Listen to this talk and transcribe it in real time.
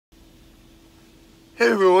Hey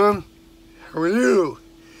everyone, how are you?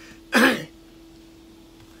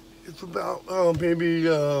 It's about maybe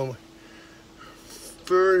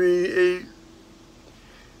 38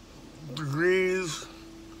 degrees,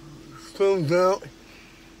 sun's out,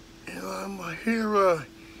 and I'm here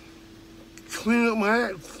cleaning up my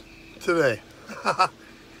act today.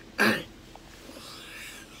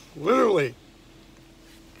 Literally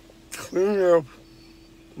cleaning up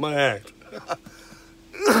my act.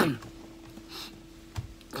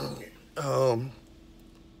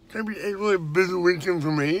 Gonna be a really busy weekend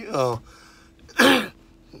for me. Trying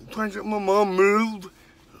to get my mom moved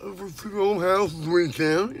over to the old house this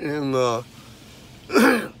weekend, and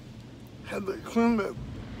had to clean that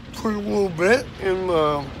for a little bit, and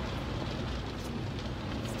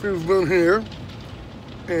things done here,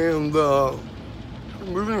 and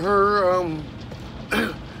moving her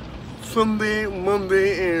Sunday,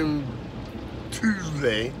 Monday, and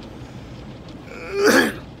Tuesday.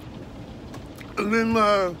 And then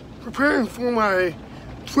preparing for my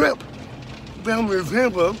trip down to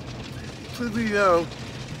Tampa to the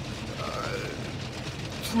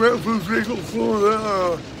Association of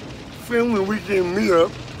Florida Family Weekend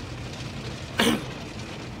Meetup.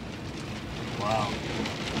 Wow.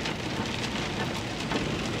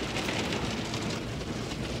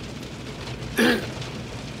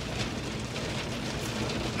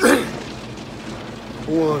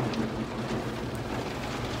 One.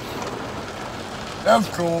 That's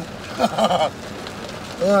cool.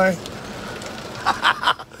 Alright.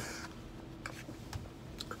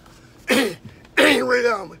 Anyway,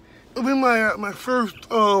 it'll be my first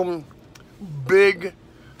big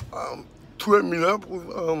trip meetup with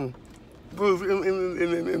both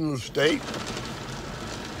in the state.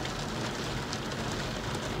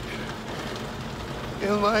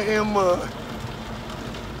 And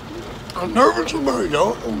I'm nervous about it,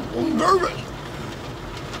 y'all. I'm nervous.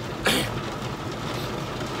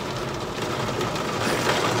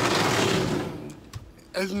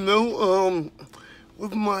 As you know,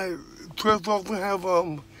 with my trips often have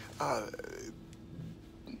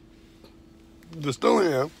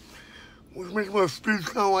dystonia, which makes my speech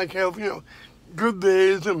kind of like have, good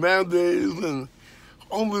days and bad days, and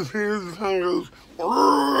all this hair just kind of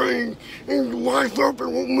goes and lights up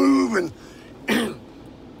and won't move, and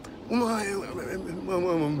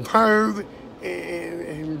when I'm tired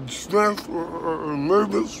and stressed or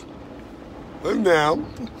nervous, like now,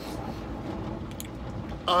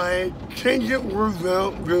 I can't get words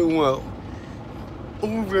out very well,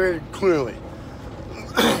 or very clearly.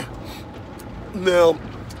 Now,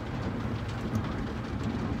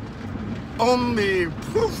 on the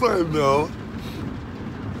plus side though,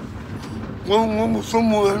 one with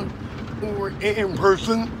someone or in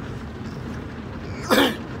person,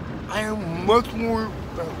 I am much more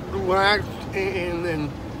relaxed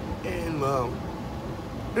and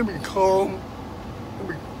maybe calm,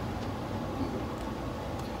 maybe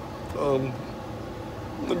I'm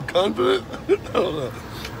confident. I don't know.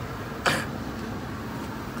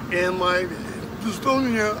 And my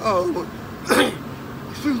dystonia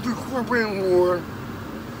seems to incorporate more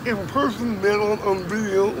in person than on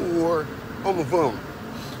video or on the phone.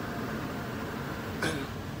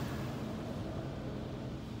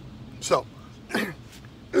 So,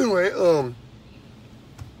 anyway,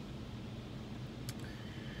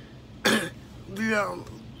 the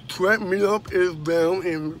track meetup is down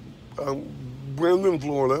in Brandon,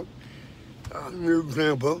 Florida, near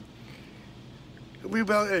Tampa. It'll be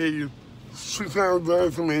about a 6-hour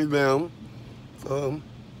drive from me down. I'm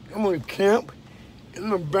gonna camp in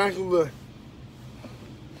the back of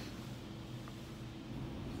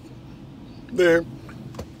there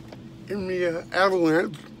in the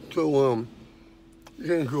Avalanche, so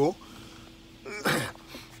kind of cool.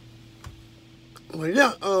 But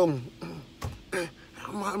yeah,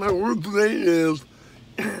 my word today is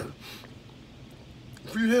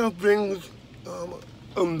if you have things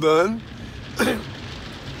undone,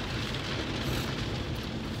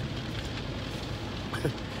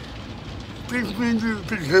 things need to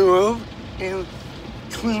take care of and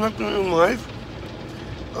clean up in life,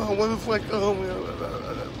 whether it's like a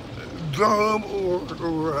job or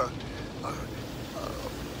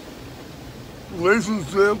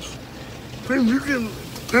relationships, things you can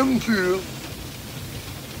tend to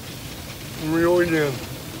reel again.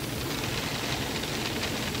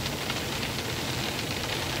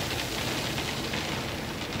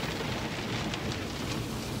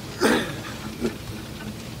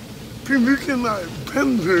 Things you can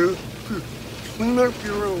tend to clean up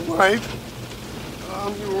your life,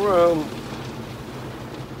 your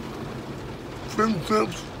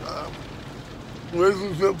friendships,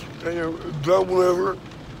 relationships, and your job, whatever,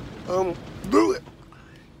 do it.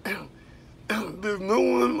 There's no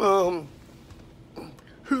one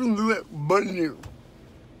who can do it but you.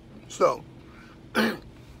 So, I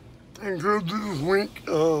encourage you this week,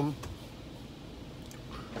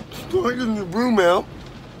 start getting your broom out,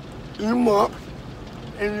 and your mop,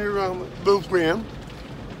 and your dustpan,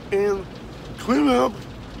 and clean up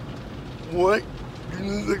what you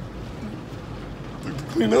need to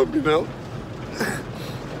clean up, you know.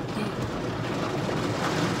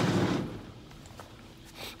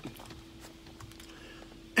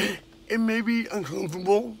 It may be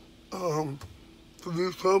uncomfortable to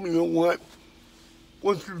do so, you know what?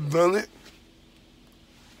 Once you've done it,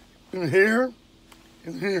 in here,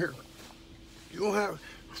 you'll have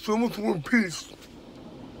so much more peace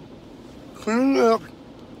cleaning up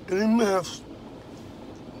any mess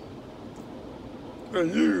that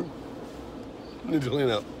you need to clean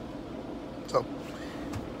up. So,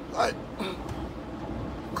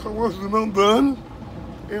 car wash is about done,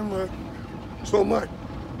 and so am I.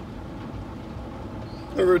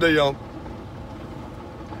 Have a great day, y'all.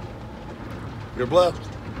 You're blessed.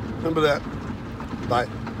 Remember that. Bye.